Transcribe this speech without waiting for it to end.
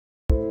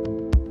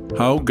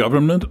How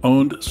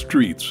Government-Owned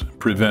Streets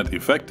Prevent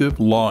Effective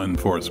Law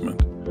Enforcement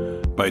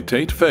by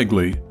Tate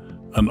Fegley,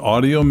 an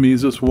audio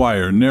Mises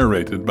Wire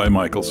narrated by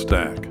Michael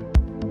Stack.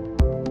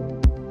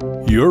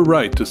 Your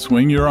right to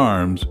swing your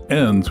arms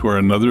ends where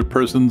another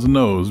person's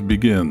nose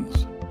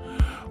begins.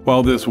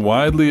 While this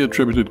widely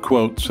attributed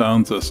quote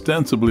sounds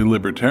ostensibly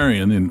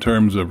libertarian in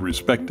terms of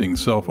respecting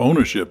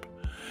self-ownership,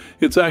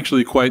 it's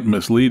actually quite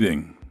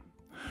misleading.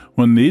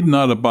 One need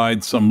not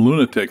abide some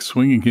lunatic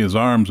swinging his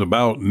arms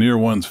about near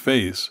one's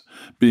face,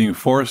 being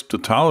forced to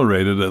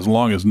tolerate it as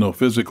long as no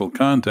physical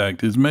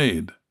contact is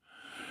made.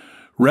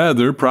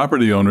 Rather,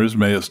 property owners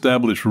may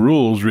establish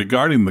rules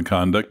regarding the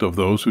conduct of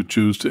those who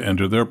choose to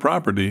enter their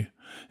property,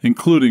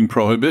 including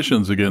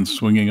prohibitions against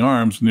swinging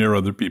arms near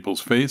other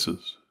people's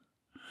faces.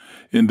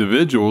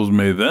 Individuals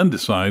may then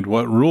decide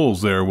what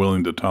rules they are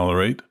willing to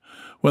tolerate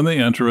when they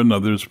enter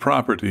another's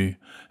property,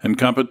 and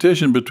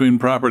competition between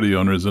property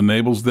owners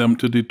enables them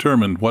to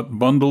determine what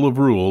bundle of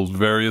rules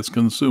various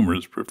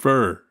consumers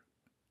prefer.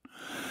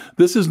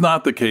 This is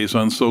not the case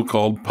on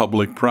so-called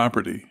public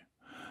property.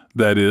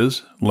 That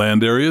is,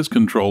 land areas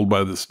controlled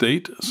by the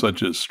state,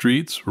 such as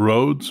streets,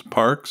 roads,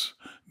 parks,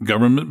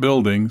 government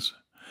buildings,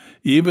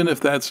 even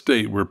if that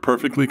state were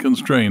perfectly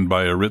constrained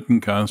by a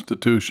written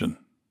constitution.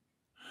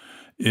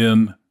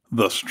 In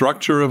The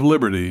Structure of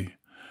Liberty,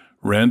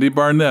 Randy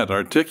Barnett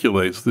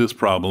articulates this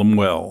problem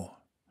well.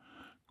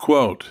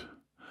 Quote,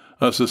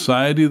 "A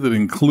society that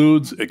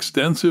includes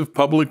extensive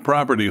public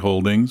property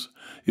holdings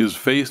is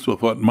faced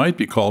with what might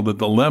be called a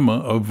dilemma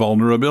of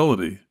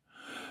vulnerability.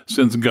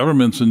 Since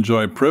governments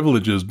enjoy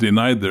privileges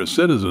denied their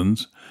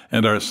citizens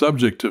and are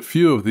subject to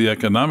few of the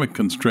economic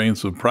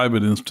constraints of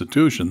private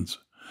institutions,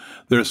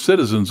 their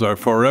citizens are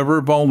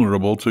forever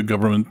vulnerable to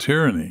government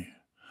tyranny.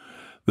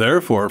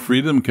 Therefore,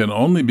 freedom can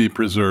only be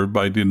preserved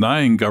by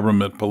denying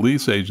government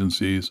police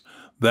agencies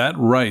that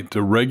right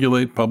to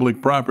regulate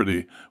public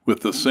property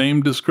with the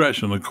same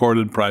discretion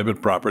accorded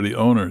private property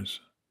owners.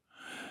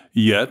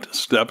 Yet,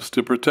 steps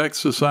to protect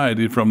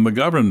society from the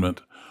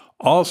government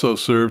also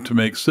serve to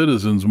make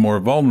citizens more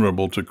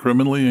vulnerable to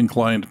criminally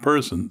inclined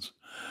persons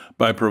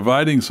by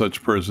providing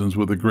such persons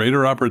with a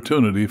greater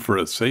opportunity for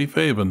a safe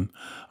haven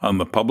on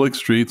the public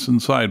streets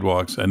and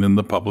sidewalks and in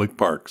the public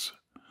parks."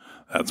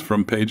 That's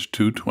from page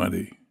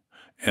 220.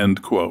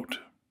 End quote.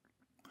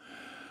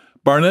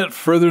 Barnett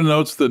further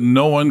notes that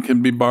no one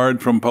can be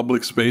barred from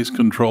public space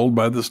controlled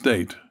by the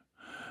state.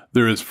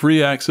 There is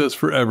free access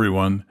for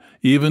everyone,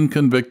 even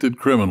convicted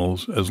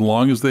criminals, as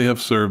long as they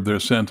have served their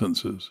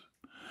sentences.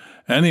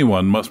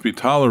 Anyone must be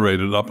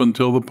tolerated up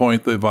until the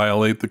point they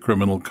violate the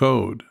criminal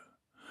code.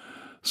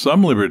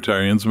 Some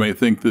libertarians may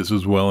think this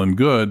is well and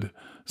good,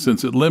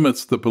 since it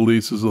limits the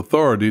police's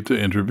authority to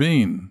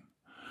intervene.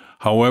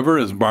 However,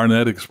 as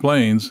Barnett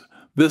explains,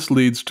 this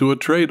leads to a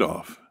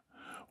trade-off.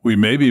 We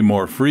may be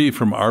more free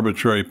from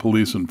arbitrary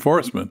police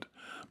enforcement,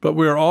 but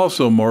we are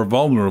also more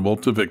vulnerable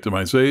to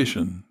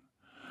victimization.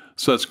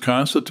 Such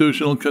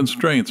constitutional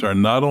constraints are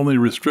not only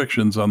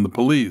restrictions on the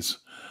police,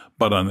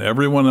 but on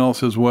everyone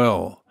else as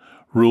well.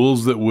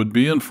 Rules that would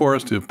be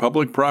enforced if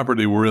public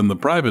property were in the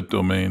private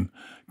domain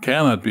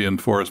cannot be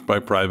enforced by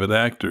private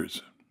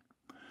actors.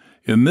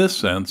 In this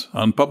sense,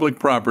 on public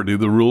property,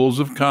 the rules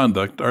of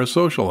conduct are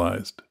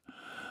socialized.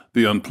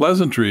 The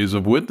unpleasantries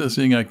of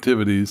witnessing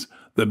activities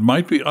that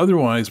might be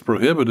otherwise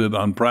prohibited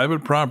on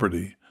private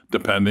property,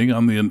 depending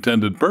on the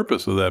intended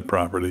purpose of that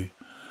property,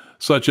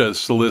 such as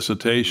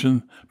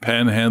solicitation,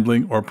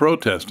 panhandling, or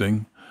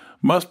protesting,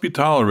 must be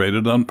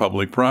tolerated on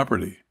public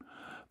property.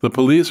 The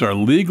police are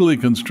legally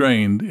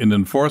constrained in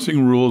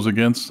enforcing rules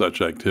against such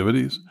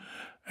activities,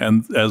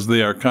 and as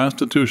they are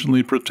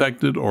constitutionally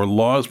protected or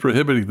laws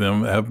prohibiting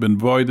them have been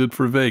voided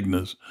for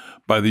vagueness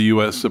by the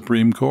U.S.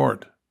 Supreme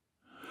Court.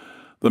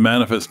 The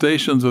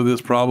manifestations of this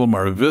problem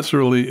are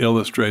viscerally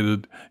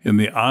illustrated in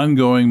the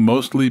ongoing,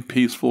 mostly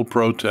peaceful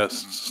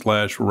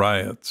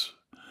protests/riots.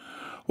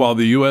 While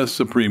the U.S.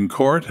 Supreme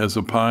Court has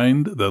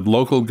opined that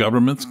local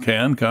governments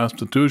can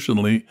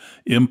constitutionally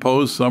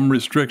impose some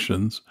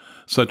restrictions,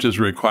 such as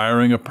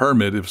requiring a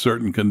permit if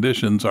certain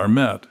conditions are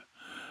met,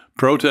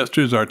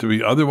 protesters are to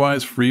be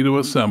otherwise free to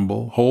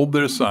assemble, hold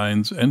their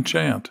signs, and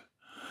chant.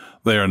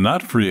 They are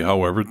not free,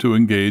 however, to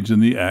engage in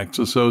the acts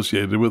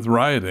associated with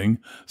rioting,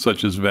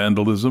 such as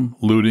vandalism,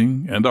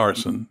 looting, and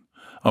arson,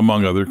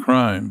 among other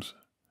crimes.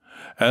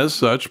 As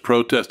such,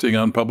 protesting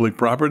on public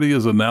property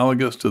is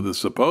analogous to the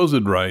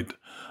supposed right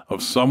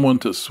of someone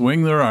to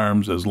swing their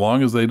arms as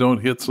long as they don't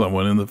hit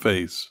someone in the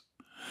face.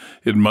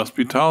 It must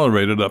be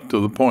tolerated up to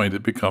the point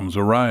it becomes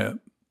a riot.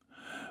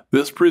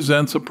 This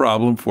presents a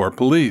problem for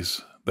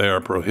police. They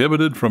are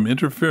prohibited from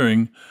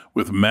interfering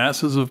with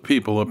masses of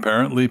people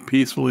apparently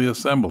peacefully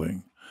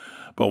assembling.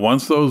 But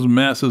once those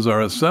masses are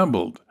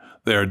assembled,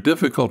 they are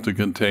difficult to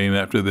contain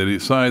after they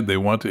decide they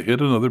want to hit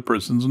another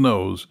person's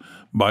nose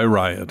by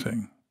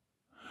rioting.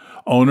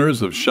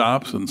 Owners of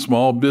shops and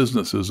small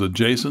businesses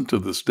adjacent to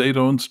the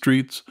state-owned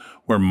streets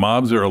where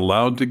mobs are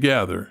allowed to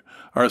gather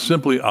are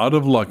simply out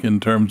of luck in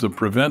terms of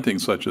preventing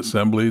such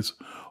assemblies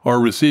or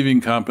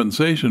receiving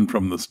compensation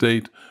from the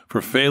state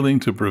for failing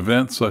to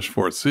prevent such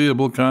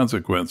foreseeable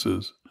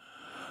consequences,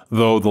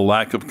 though the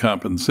lack of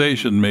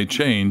compensation may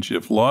change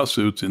if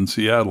lawsuits in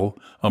Seattle,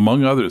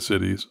 among other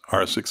cities,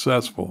 are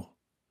successful.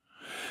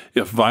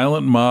 If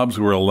violent mobs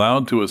were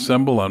allowed to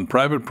assemble on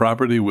private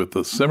property with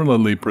the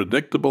similarly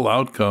predictable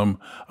outcome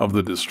of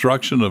the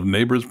destruction of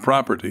neighbors'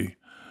 property,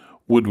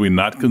 would we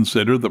not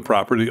consider the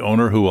property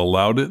owner who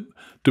allowed it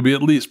to be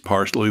at least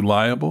partially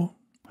liable?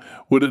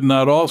 Would it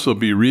not also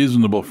be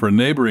reasonable for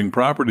neighboring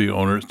property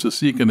owners to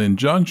seek an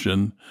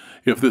injunction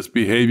if this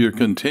behavior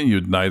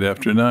continued night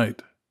after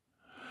night?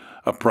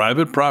 A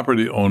private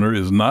property owner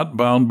is not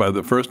bound by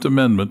the First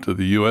Amendment to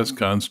the U.S.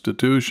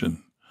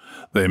 Constitution.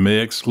 They may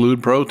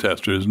exclude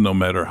protesters no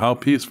matter how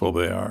peaceful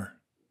they are.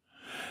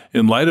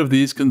 In light of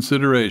these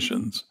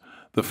considerations,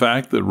 the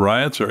fact that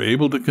riots are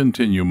able to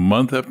continue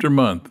month after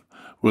month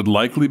would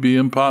likely be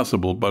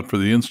impossible but for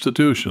the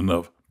institution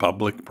of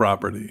public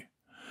property.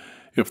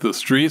 If the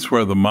streets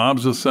where the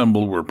mobs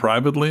assemble were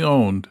privately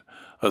owned,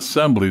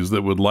 assemblies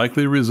that would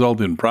likely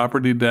result in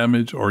property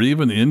damage or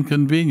even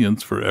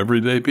inconvenience for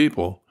everyday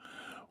people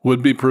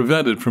would be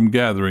prevented from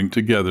gathering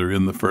together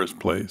in the first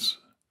place.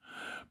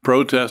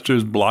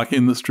 Protesters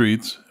blocking the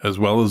streets, as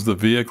well as the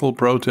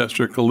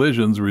vehicle-protester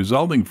collisions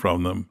resulting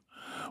from them,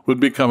 would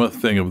become a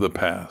thing of the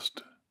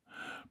past.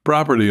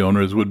 Property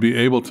owners would be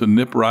able to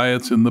nip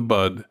riots in the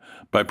bud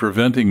by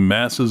preventing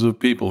masses of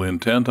people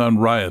intent on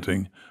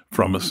rioting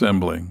from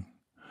assembling.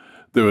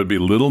 There would be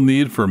little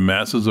need for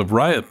masses of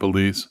riot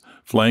police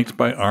flanked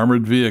by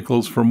armored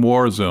vehicles from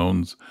war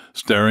zones,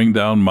 staring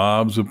down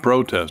mobs of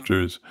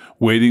protesters,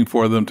 waiting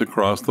for them to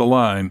cross the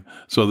line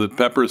so that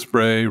pepper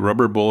spray,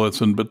 rubber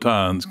bullets, and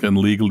batons can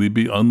legally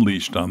be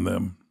unleashed on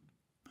them.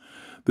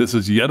 This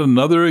is yet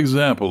another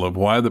example of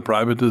why the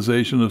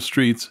privatization of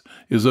streets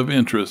is of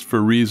interest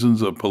for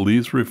reasons of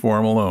police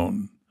reform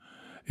alone.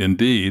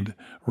 Indeed,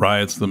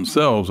 riots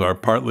themselves are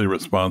partly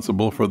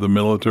responsible for the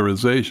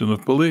militarization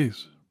of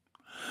police.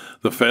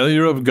 The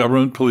failure of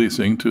government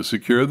policing to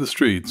secure the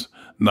streets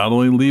not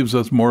only leaves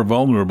us more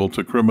vulnerable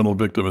to criminal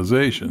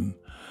victimization,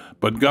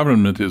 but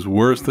government is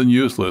worse than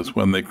useless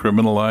when they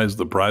criminalize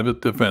the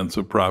private defense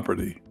of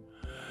property.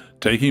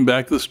 Taking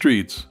back the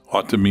streets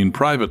ought to mean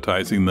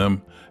privatizing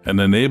them and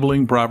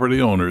enabling property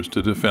owners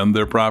to defend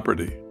their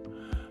property.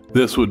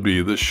 This would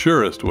be the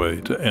surest way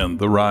to end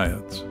the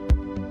riots.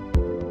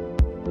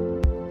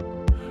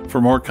 For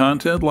more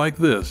content like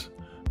this,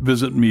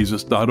 visit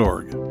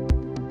Mises.org.